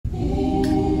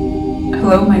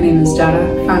Hello, my name is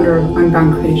Jada, founder of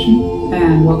Unbound Creation,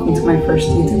 and welcome to my first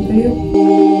YouTube video.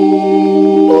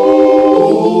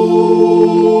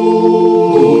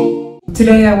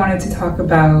 Today I wanted to talk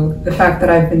about the fact that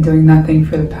I've been doing nothing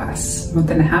for the past month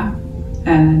and a half,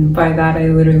 and by that I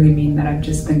literally mean that I've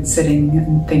just been sitting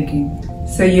and thinking.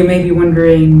 So you may be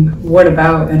wondering, what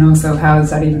about, and also how is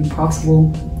that even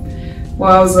possible?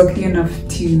 Well, I was lucky enough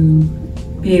to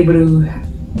be able to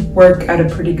work at a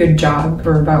pretty good job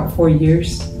for about 4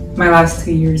 years. My last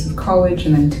 2 years of college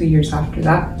and then 2 years after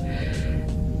that.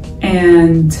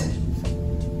 And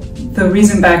the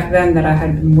reason back then that I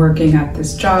had been working at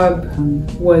this job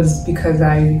was because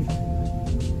I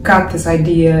got this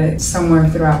idea somewhere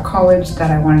throughout college that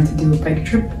I wanted to do a bike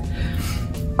trip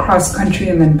cross country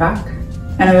and then back.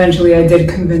 And eventually I did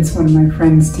convince one of my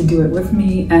friends to do it with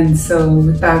me. And so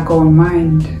with that goal in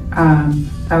mind,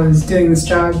 I was doing this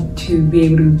job to be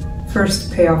able to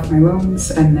first pay off my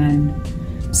loans and then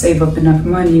save up enough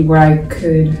money where I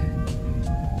could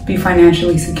be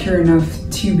financially secure enough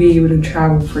to be able to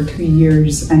travel for 2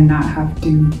 years and not have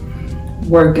to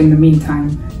work in the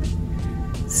meantime.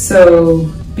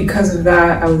 So because of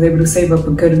that, I was able to save up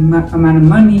a good amount of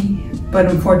money, but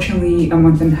unfortunately a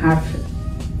month and a half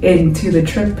into the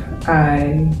trip,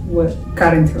 I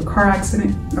got into a car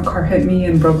accident. A car hit me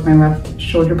and broke my left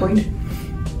shoulder blade.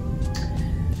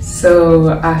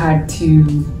 So I had to,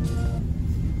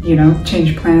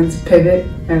 change plans, pivot.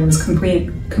 It was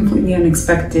completely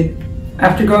unexpected.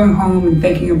 After going home and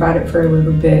thinking about it for a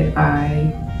little bit,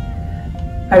 I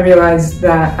realized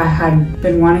that I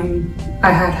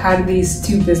had had these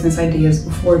 2 business ideas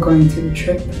before going to the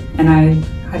trip, and I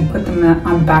had put them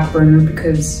on the back burner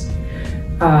because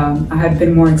I had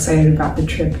been more excited about the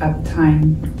trip at the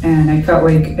time, and I felt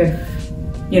like if,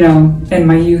 in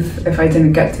my youth, if I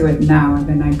didn't get to it now,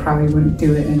 then I probably wouldn't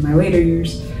do it in my later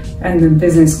years, and the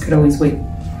business could always wait.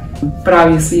 But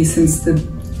obviously, since the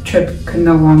trip could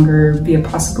no longer be a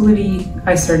possibility,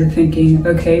 I started thinking,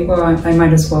 okay, well, I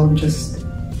might as well just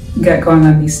get going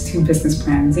on these 2 business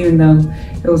plans. Even though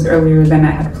it was earlier than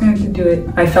I had planned to do it,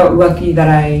 I felt lucky that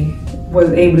I was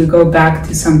able to go back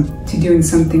to doing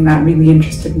something that really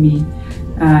interested me,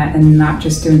 and not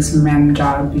just doing some random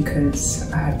job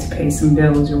because I had to pay some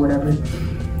bills or whatever.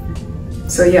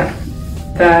 So yeah,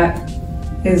 that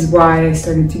is why I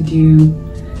started to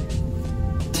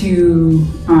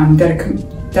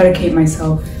dedicate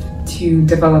myself to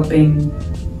developing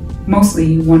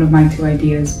mostly one of my 2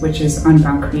 ideas, which is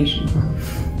Unbound Creation.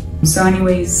 So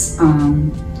anyways,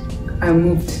 I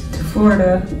moved to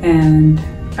Florida and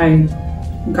I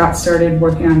got started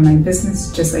working on my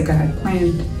business just like I had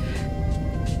planned.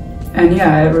 And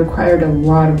yeah, it required a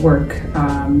lot of work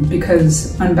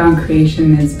because Unbound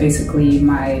Creation is basically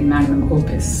my magnum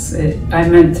opus. I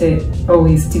meant it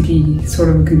always to be sort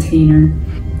of a container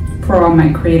for all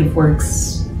my creative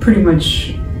works, pretty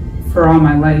much for all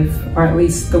my life, or at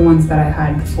least the ones that I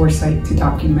had the foresight to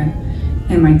document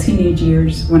in my teenage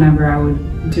years whenever I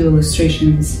would do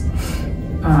illustrations,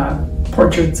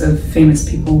 portraits of famous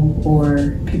people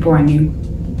or people I knew.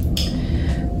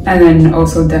 And then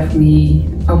also definitely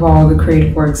of all the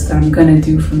creative works that I'm gonna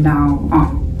do from now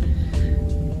on.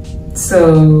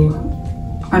 So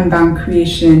Unbound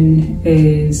Creation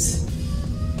is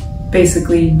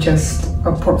basically just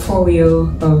a portfolio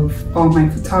of all my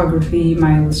photography,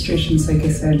 my illustrations, like I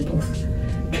said, both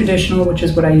traditional, which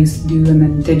is what I used to do, and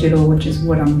then digital, which is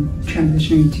what I'm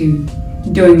transitioning to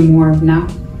doing more of now.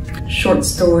 Short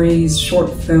stories, short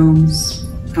films,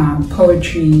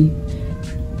 poetry,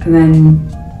 and then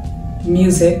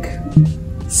music.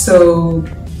 So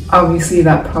obviously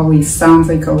that probably sounds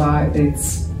like a lot.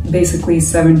 It's basically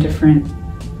 7 different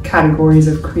categories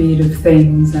of creative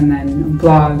things, and then a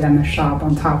blog and a shop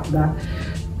on top of that.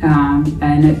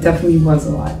 And it definitely was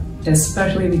a lot,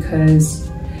 especially because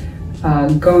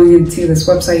going into this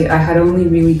website, I had only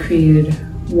really created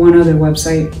one other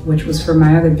website, which was for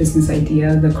my other business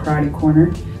idea, the Karate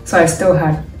Corner. So I still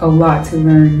had a lot to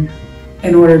learn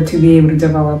in order to be able to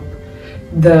develop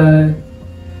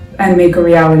and make a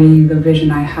reality the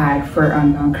vision I had for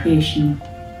Unbound Creation.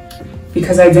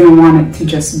 Because I didn't want it to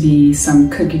just be some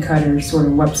cookie cutter sort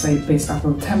of website based off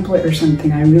of a template or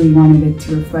something. I really wanted it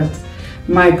to reflect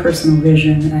my personal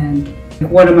vision and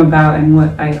what I'm about and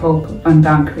what I hope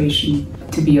Unbound Creation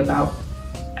to be about.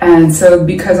 And so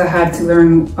because I had to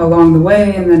learn along the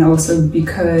way, and then also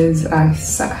because I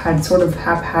had sort of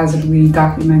haphazardly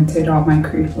documented all my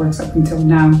creative works up until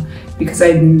now, because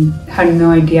I had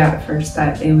no idea at first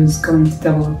that it was going to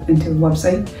develop into a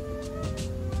website,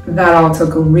 that all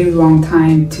took a really long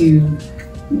time to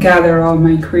gather all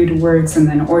my creative works and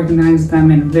then organize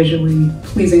them in a visually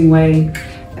pleasing way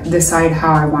decide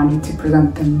how I wanted to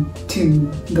present them to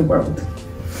the world.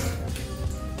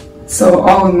 So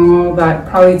all in all, that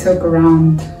probably took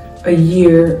around a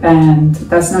year, and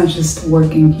that's not just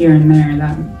working here and there,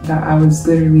 that I was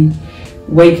literally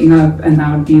waking up and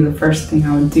that would be the first thing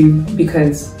I would do,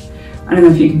 because I don't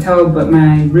know if you can tell, but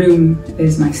my room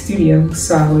is my studio,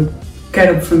 so I would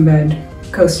get up from bed,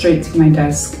 go straight to my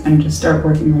desk and just start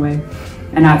working away.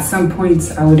 And at some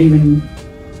points I would even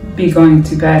be going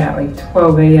to bed at like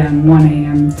 12 a.m., 1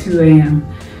 a.m., 2 a.m.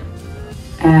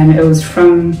 And it was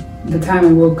from the time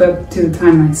I woke up to the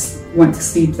time I went to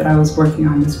sleep that I was working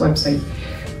on this website.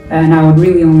 And I would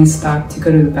really only stop to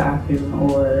go to the bathroom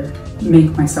or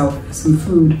make myself some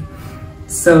food.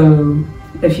 So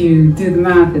if you do the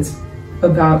math, it's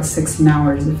about 16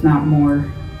 hours, if not more,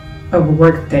 of a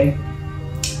work day.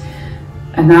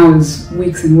 And that was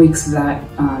weeks and weeks of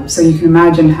that. So you can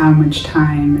imagine how much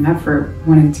time and effort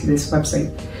went into this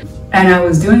website. And I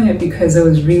was doing it because it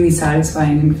was really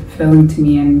satisfying and fulfilling to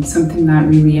me, and something that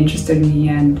really interested me.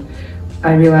 And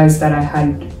I realized that I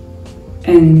had,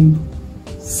 in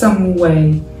some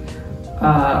way,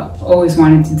 always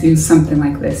wanted to do something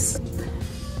like this.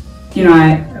 You know,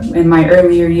 in my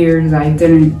earlier years, I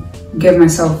didn't give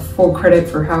myself full credit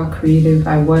for how creative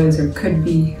I was or could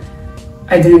be.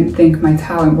 I didn't think my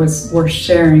talent was worth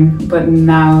sharing, but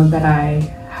now that I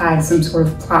had some sort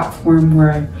of platform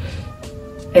where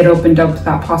it opened up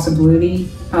that possibility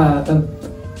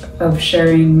of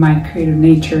sharing my creative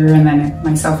nature and then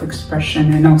my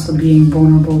self-expression, and also being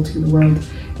vulnerable to the world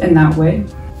in that way.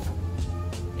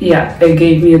 Yeah, it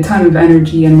gave me a ton of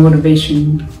energy and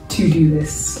motivation to do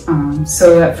this.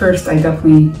 So at first I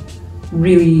definitely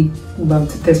really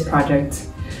loved this project.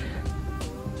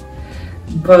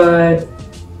 But,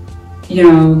 you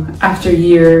know, after a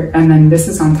year, and then this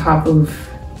is on top of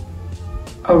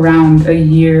around a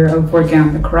year of working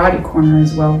on the Karate Corner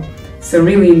as well. So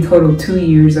really in total 2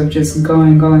 years of just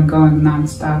going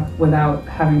nonstop without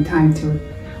having time to,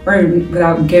 or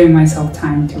without giving myself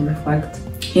time to reflect.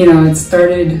 You know, it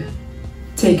started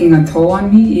taking a toll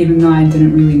on me, even though I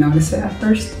didn't really notice it at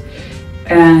first.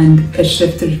 And it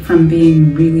shifted from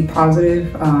being really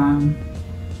positive,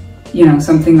 you know,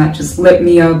 something that just lit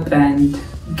me up and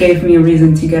gave me a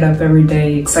reason to get up every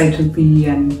day excitedly,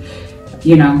 and,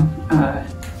 you know,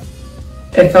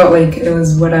 it felt like it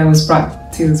was what I was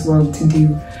brought to this world to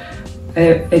do.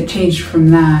 It changed from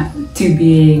that to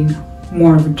being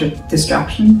more of a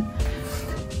distraction.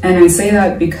 And I say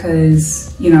that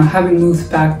because, you know, having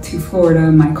moved back to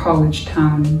Florida, my college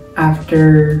town,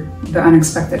 after the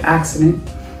unexpected accident,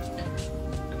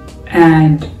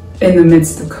 and in the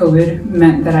midst of COVID,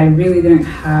 meant that I really didn't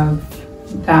have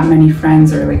that many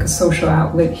friends or like a social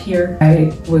outlet here.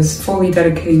 I was fully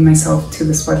dedicating myself to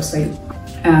this website.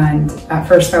 And at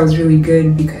first that was really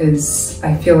good because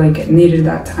I feel like it needed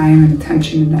that time and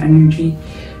attention and energy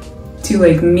to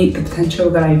like meet the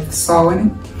potential that I saw in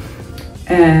it.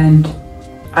 And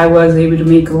I was able to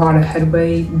make a lot of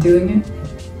headway doing it.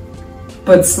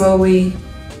 But slowly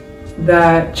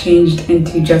that changed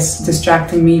into just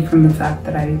distracting me from the fact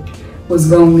that I was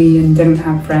lonely and didn't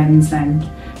have friends and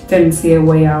didn't see a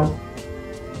way out.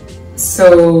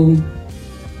 So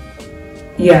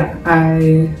yeah,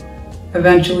 I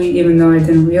eventually, even though I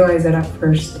didn't realize it at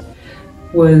first,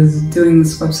 was doing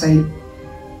this website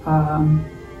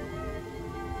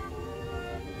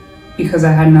because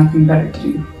I had nothing better to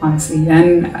do, honestly.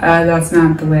 And that's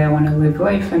not the way I want to live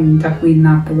life, and definitely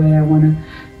not the way I want to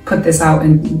put this out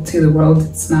into the world.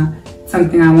 It's not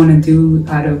something I want to do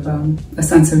out of a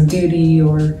sense of duty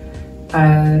or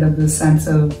out of a sense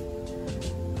of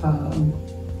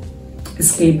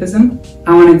escapism.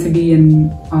 I want it to be in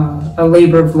a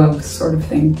labor of love sort of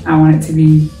thing. I want it to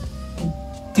be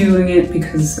doing it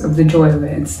because of the joy of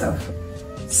it and stuff.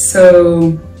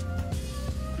 So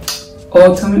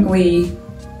ultimately,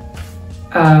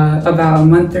 about a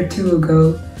month or two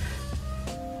ago,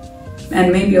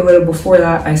 and maybe a little before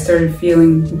that, I started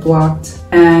feeling blocked.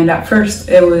 And at first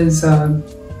it was,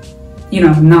 you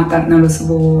know, not that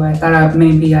noticeable. I thought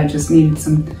maybe I just needed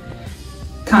some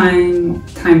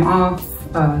time off,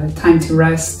 time to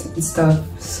rest and stuff.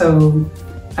 So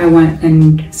I went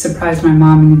and surprised my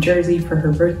mom in New Jersey for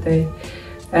her birthday,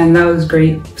 and that was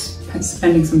great.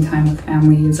 Spending some time with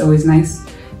family is always nice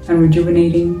and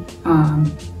rejuvenating.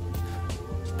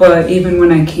 But even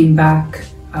when I came back,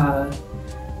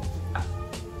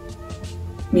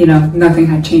 you know, nothing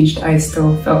had changed. I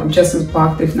still felt just as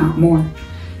blocked, if not more.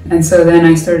 And so then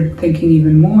I started thinking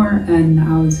even more, and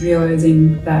I was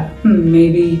realizing that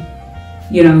maybe,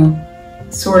 you know,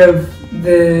 sort of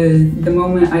the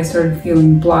moment I started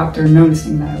feeling blocked or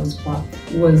noticing that I was blocked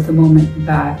was the moment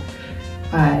that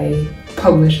I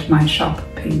published my shop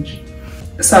page.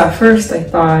 So at first I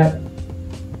thought,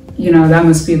 that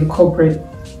must be the culprit,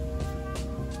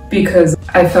 because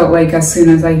I felt like as soon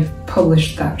as I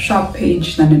published that shop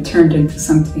page, then it turned into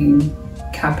something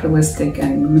capitalistic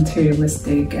and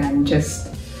materialistic and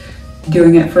just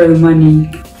doing it for the money.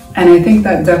 And I think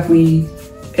that definitely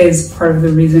is part of the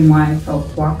reason why I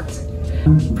felt blocked.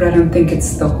 But I don't think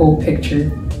it's the whole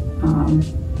picture.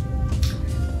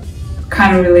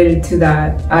 Kind of related to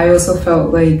that, I also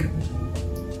felt like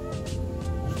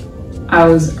I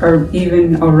was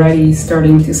even already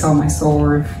starting to sell my soul,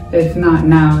 or if not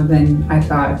now, then I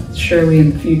thought surely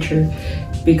in the future,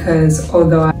 because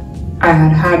although I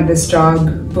had this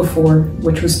job before,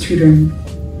 which was tutoring,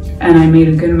 and I made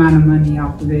a good amount of money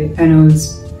off of it, and it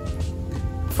was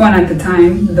fun at the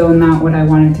time, though not what I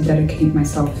wanted to dedicate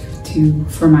myself to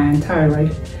for my entire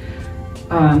life.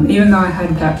 Even though I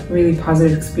had that really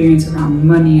positive experience around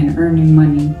money and earning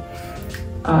money,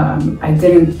 I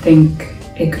didn't think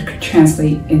it could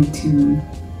translate into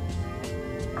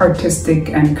artistic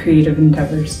and creative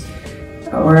endeavors.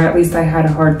 Or at least I had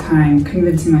a hard time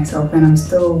convincing myself, and I'm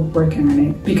still working on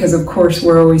it. Because of course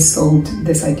we're always sold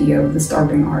this idea of the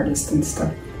starving artist and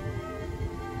stuff.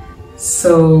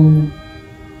 So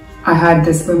I had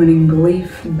this limiting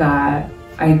belief that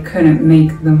I couldn't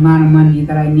make the amount of money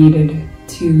that I needed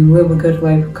to live a good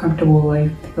life, a comfortable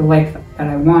life, the life that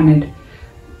I wanted,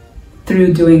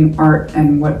 through doing art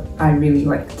and what I really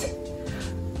liked.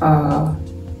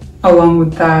 Along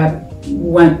with that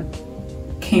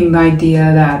came the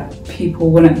idea that people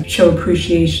wouldn't show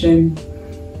appreciation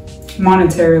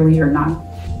monetarily or not.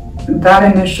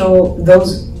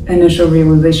 Those initial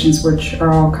realizations, which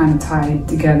are all kind of tied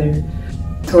together,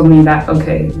 told me that,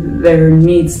 okay, there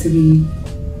needs to be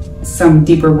some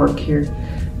deeper work here.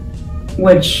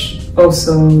 Which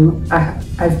also,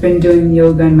 I've been doing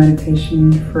yoga and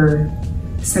meditation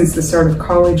since the start of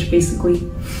college, basically.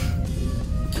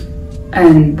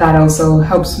 And that also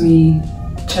helps me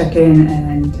check in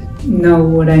and know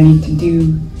what I need to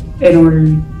do in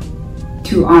order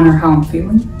to honor how I'm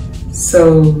feeling.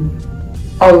 So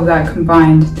all of that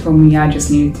combined told me I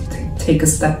just needed to take a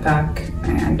step back,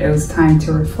 and it was time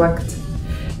to reflect.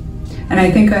 And I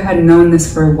think I had known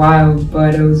this for a while,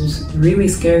 but it was just really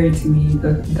scary to me,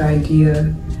 the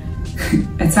idea.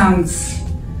 It sounds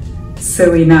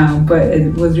silly now, but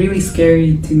it was really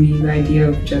scary to me, the idea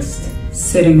of just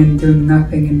sitting and doing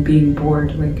nothing and being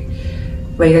bored.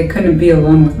 Like I couldn't be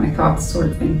alone with my thoughts, sort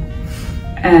of thing.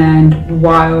 And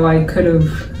while I could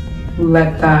have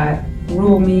let that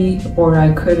rule me, or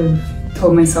I could have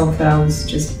told myself that I was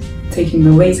just taking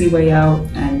the lazy way out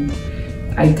and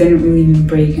I didn't really need a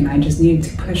break and I just needed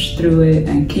to push through it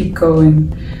and keep going,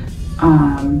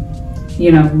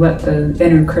 let the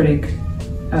inner critic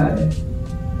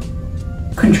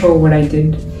control what I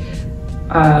did.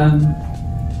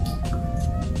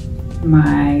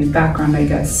 My background, I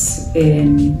guess,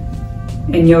 in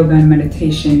yoga and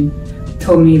meditation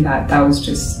told me that that was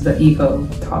just the ego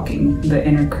talking, the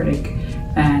inner critic,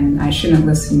 and I shouldn't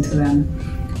listen to them.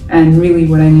 And really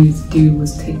what I needed to do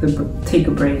was take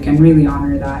a break and really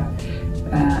honor that.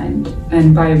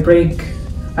 And by a break,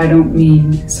 I don't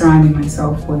mean surrounding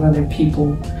myself with other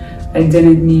people. I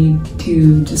didn't need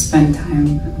to just spend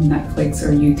time on Netflix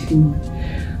or YouTube.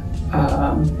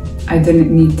 I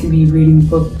didn't need to be reading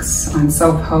books on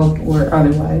self-help or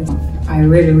otherwise. I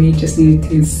literally just needed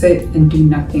to sit and do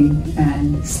nothing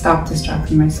and stop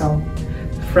distracting myself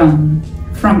from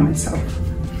myself.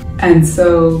 And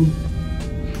so,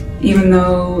 even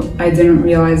though I didn't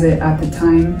realize it at the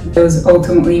time, it was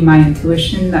ultimately my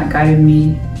intuition that guided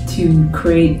me to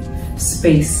create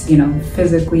space,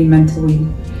 physically, mentally,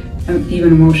 and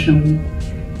even emotionally,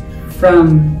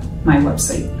 from my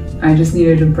website. I just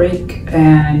needed a break,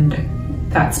 and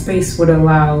that space would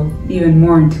allow even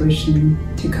more intuition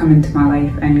to come into my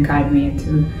life and guide me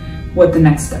into what the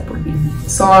next step would be.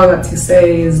 So all that to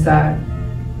say is that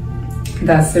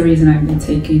that's the reason I've been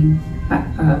taking,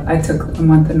 I took a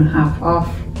month and a half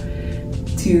off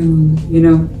to,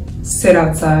 sit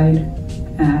outside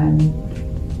and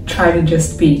try to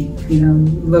just be,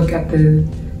 look at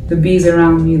the bees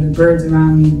around me, the birds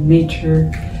around me,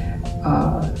 nature,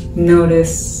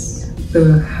 notice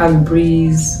how the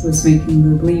breeze was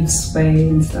making the leaves sway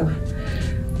and stuff.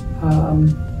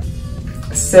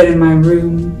 Sit in my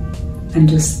room and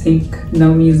just think,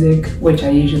 no music, which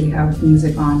I usually have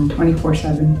music on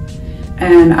 24/7.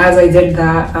 And as I did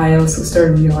that, I also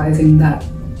started realizing that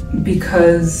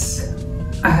because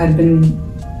I had been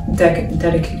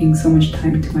dedicating so much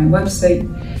time to my website,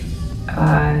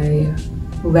 I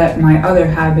let my other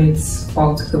habits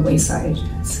fall to the wayside.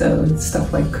 So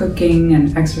stuff like cooking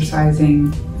and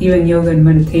exercising, even yoga and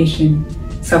meditation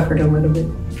suffered a little bit.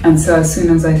 And so as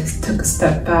soon as I took a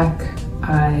step back,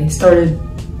 I started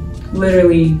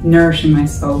literally nourishing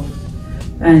myself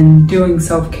and doing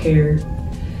self-care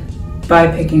by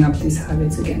picking up these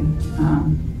habits again.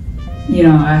 You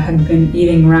know, I had been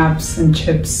eating wraps and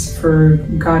chips for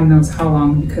God knows how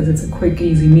long because it's a quick,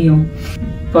 easy meal.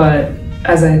 But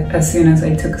as soon as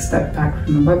I took a step back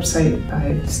from the website,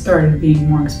 I started being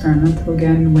more experimental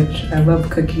again, which I love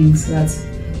cooking, so that's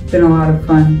been a lot of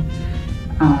fun.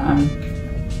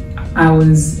 I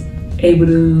was able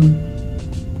to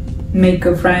make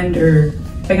a friend, or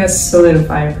I guess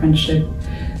solidify a friendship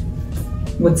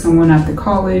with someone at the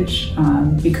college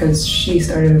because she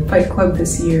started a fight club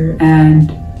this year,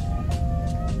 and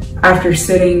after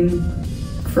sitting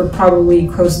for probably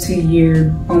close to a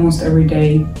year, almost every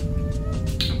day,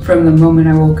 from the moment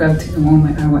I woke up to the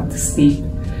moment I went to sleep,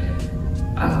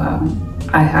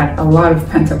 I had a lot of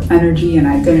pent-up energy and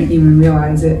I didn't even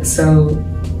realize it. So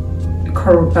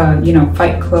you know,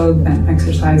 fight club and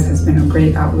exercise has been a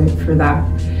great outlet for that.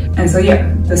 And so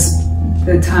yeah,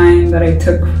 the time that I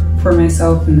took for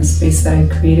myself and the space that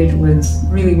I created was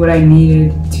really what I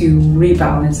needed to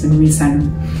rebalance and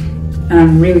recenter. And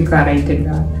I'm really glad I did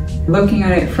that. Looking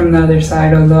at it from the other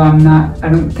side, although I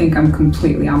don't think I'm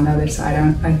completely on the other side.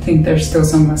 I think there's still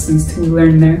some lessons to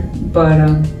learn there. But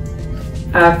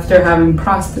after having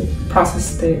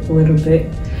processed it a little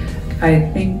bit, I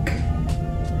think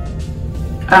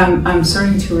I'm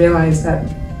starting to realize that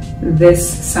this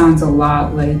sounds a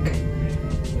lot like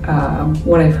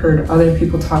what I've heard other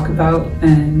people talk about,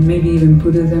 and maybe even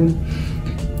Buddhism,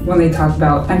 when they talk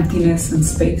about emptiness and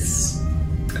space.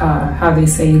 How they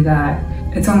say that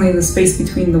it's only the space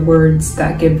between the words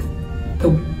that give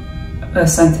a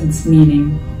sentence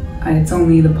meaning. It's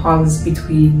only the pauses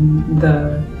between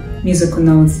the musical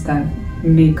notes that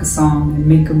make a song and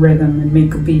make a rhythm and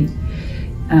make a beat.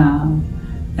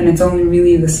 And it's only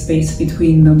really the space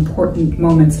between the important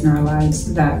moments in our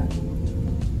lives that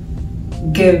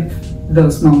give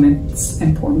those moments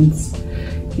importance.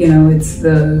 You know, it's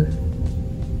the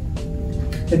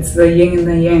yin and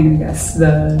the yang, I guess,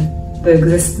 the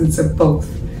existence of both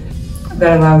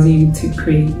that allows you to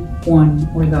create one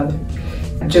or the other.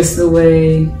 Just the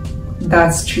way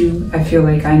that's true, I feel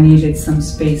like I needed some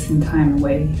space and time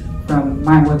away from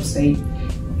my website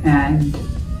and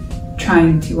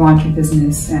trying to launch a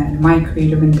business and my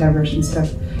creative endeavors and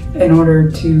stuff in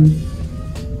order to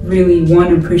really,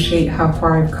 one, appreciate how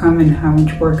far I've come and how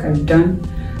much work I've done,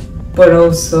 but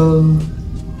also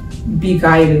be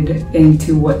guided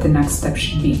into what the next step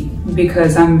should be,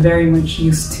 because I'm very much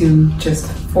used to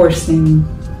just forcing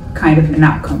kind of an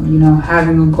outcome, you know,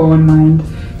 having a goal in mind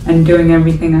and doing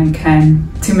everything I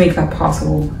can to make that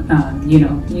possible. You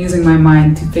know, using my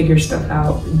mind to figure stuff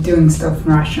out, doing stuff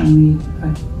rationally.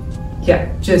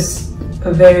 Yeah, just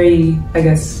a very, I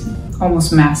guess,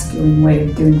 almost masculine way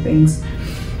of doing things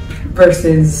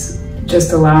versus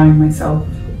just allowing myself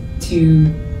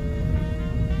to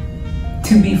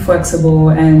be flexible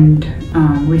and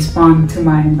respond to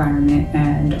my environment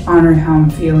and honor how I'm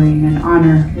feeling and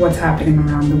honor what's happening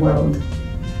around the world.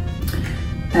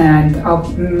 And I'll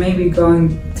maybe go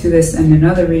into this in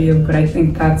another video, but I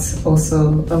think that's also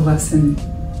a lesson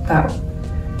that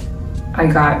I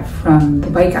got from the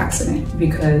bike accident,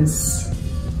 because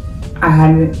I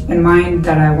had it in mind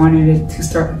that I wanted it to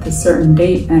start at a certain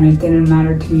date, and it didn't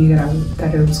matter to me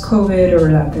that it was COVID,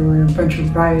 or that there were a bunch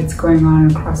of riots going on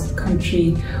across the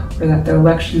country, or that the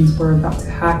elections were about to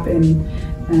happen,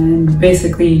 and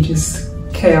basically just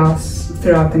chaos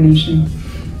throughout the nation.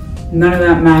 None of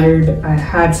that mattered. I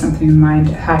had something in mind.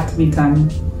 It had to be done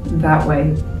that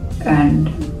way, and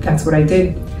that's what I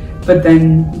did. But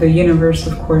then the universe,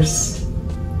 of course,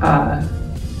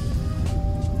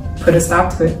 put a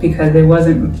stop to it, because it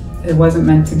wasn't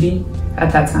meant to be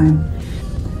at that time.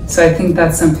 So I think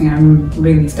that's something I'm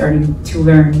really starting to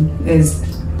learn, is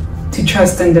to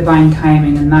trust in divine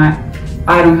timing, and that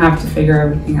I don't have to figure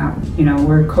everything out. You know,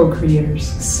 we're co-creators.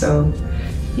 So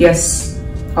yes,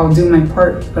 I'll do my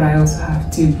part, but I also have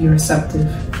to be receptive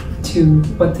to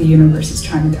what the universe is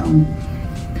trying to tell me.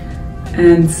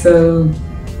 And so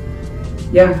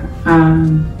yeah,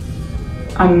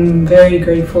 I'm very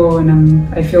grateful,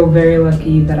 and I feel very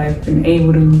lucky that I've been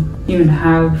able to even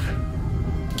have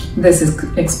this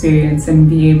experience and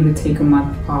be able to take a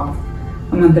month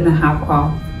and a half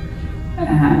off,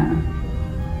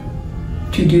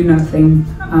 to do nothing.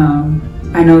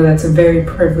 I know that's a very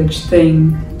privileged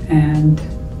thing, and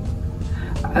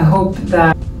I hope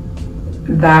that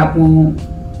that won't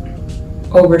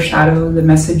overshadow the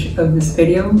message of this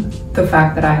video, the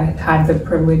fact that I had the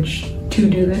privilege to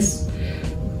do this,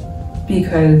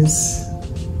 because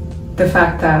the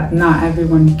fact that not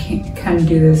everyone can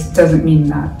do this doesn't mean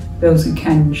that those who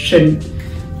can shouldn't.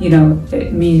 You know,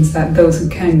 it means that those who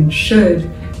can should,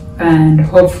 and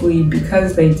hopefully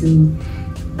because they do,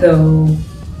 they'll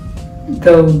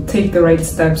take the right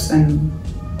steps and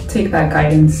take that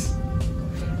guidance,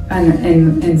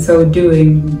 and in so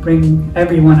doing bring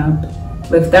everyone up,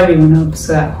 lift everyone up,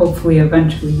 so that hopefully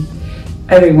eventually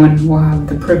everyone will have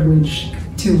the privilege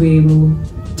to be able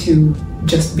to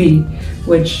just be,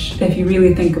 which if you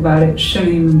really think about it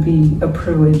shouldn't even be a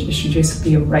privilege, it should just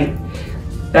be a right.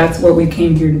 That's what we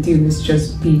came here to do, is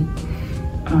just be.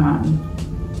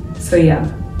 So yeah,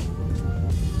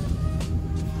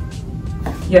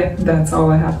 that's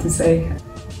all I have to say.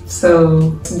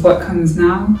 So what comes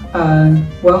now?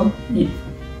 Well,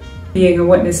 being a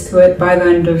witness to it, by the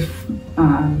end of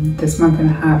this month and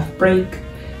a half break,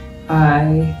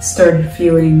 I started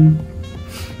feeling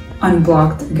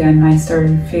unblocked again. I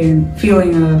started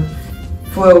feeling a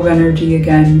flow of energy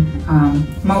again.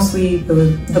 Mostly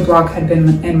the block had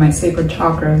been in my sacral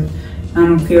chakra. I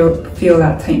don't feel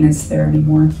that tightness there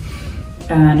anymore.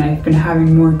 And I've been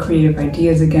having more creative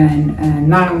ideas again, and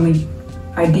not only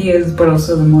ideas, but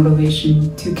also the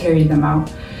motivation to carry them out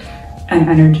and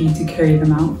energy to carry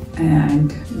them out.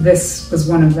 And this was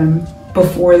one of them.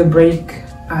 Before the break,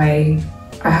 I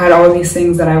had all these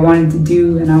things that I wanted to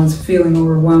do, and I was feeling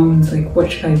overwhelmed, like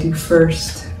what should I do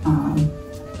first?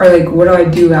 Or like what do I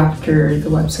do after the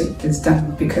website is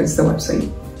done, because the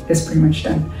website is pretty much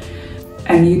done.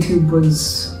 And YouTube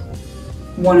was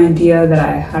one idea that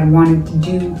I had wanted to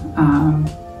do,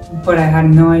 but I had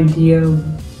no idea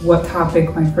what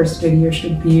topic my first video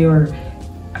should be, or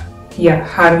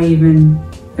how to even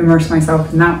immerse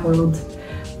myself in that world.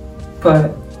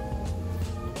 But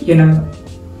you know,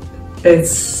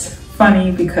 it's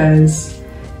funny because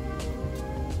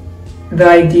the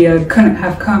idea couldn't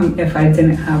have come if I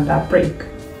didn't have that break.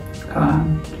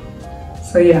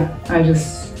 So yeah, I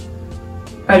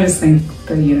just think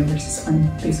the universe is fun,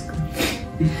 basically.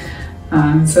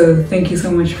 So thank you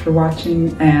so much for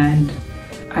watching, and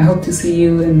I hope to see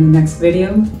you in the next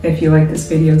video. If you like this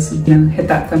video, so hit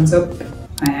that thumbs up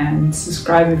and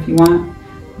subscribe if you want.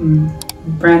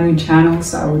 Brand new channel,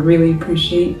 so I would really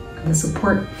appreciate the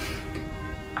support.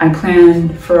 I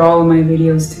planned for all of my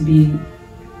videos to be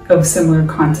of similar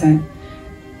content,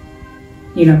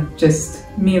 just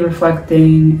me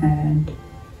reflecting and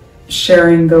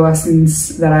sharing the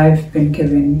lessons that I've been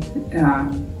given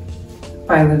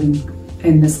by living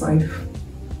in this life,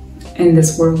 in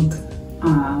this world.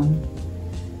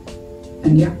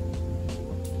 And yeah,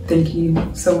 thank you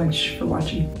so much for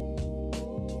watching.